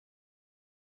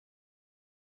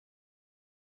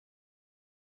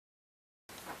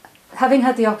having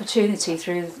had the opportunity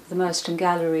through the Merston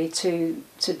Gallery to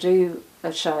do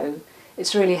a show,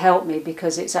 it's really helped me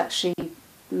because it's actually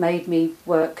made me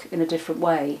work in a different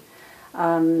way.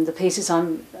 The pieces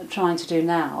I'm trying to do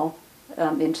now,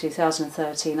 in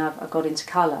 2013, I've got into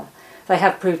colour. They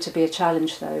have proved to be a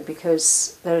challenge though,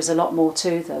 because there is a lot more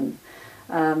to them.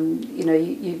 You know,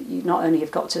 you not only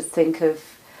have got to think of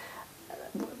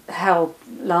how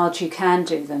large you can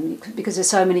do them, because there's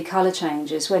so many colour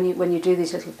changes. When you do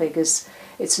these little figures,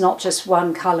 it's not just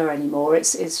one colour anymore,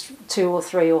 it's 2 or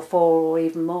 3 or 4 or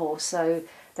even more, so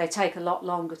they take a lot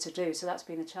longer to do, so that's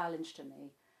been a challenge to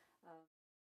me.